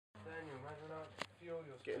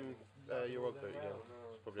Get him your rug boot again.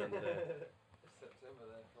 It's probably under there. September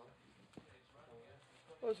there,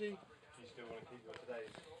 Ozzy. You still want to keep your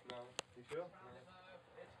today's? No. You sure? No.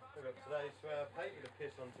 We've got today's paper to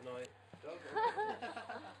piss on tonight. Dog.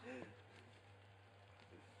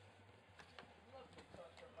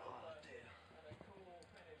 Oh dear.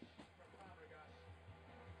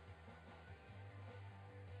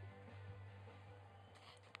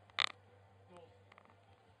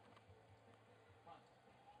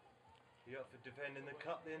 You up for defending the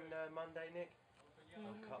cup then Monday, Nick?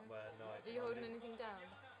 Oh, cup night. Are you holding anything down?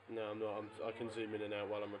 No, I'm not. I can zoom in and out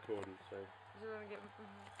while I'm recording. So. Just want to get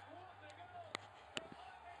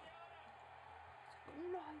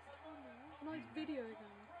nice camera, nice video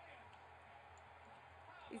camera.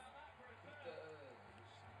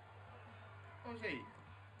 Ozzy.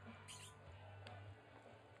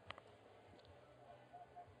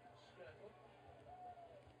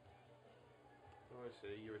 Oh, I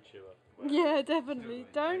see. You're a chewer. Yeah, definitely.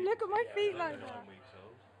 Don't look at my feet like 9 that. weeks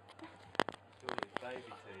old. Still his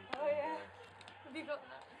baby teeth. Oh yeah. Have you got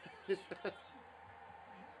that? He's got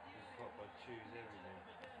my chews everything.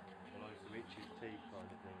 Well, like some itchy teeth kind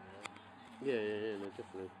of thing, you know? Yeah, no,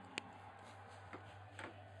 definitely.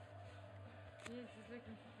 He's just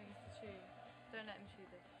looking for things to chew. Don't let him chew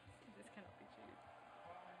this. This cannot be chewed.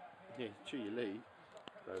 Yeah, chew your lead.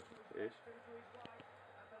 So, ish.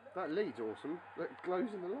 That lead's awesome. That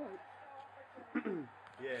glows in the light.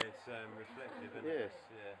 Yeah, it's reflective, isn't Yes. it?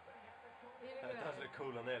 Yeah. That does look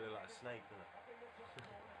cool on there, look like a snake, doesn't it?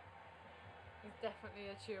 He's definitely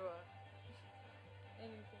a chewer.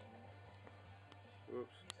 Anything.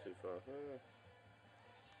 Whoops, too far.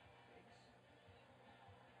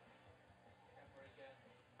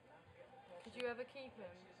 Could you ever keep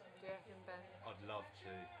him? Do you reckon, Ben? I'd love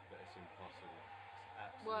to, but it's impossible. It's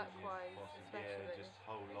absolutely Work-wise, impossible. especially. Yeah, just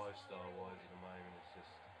whole lifestyle-wise at the moment, it's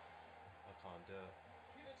just, I can't do it.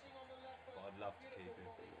 But I'd love to keep him.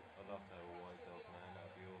 I'd love to have a white dog, man,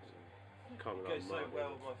 that'd be awesome. Can't It goes so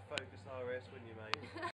well with my Focus RS, wouldn't you, mate?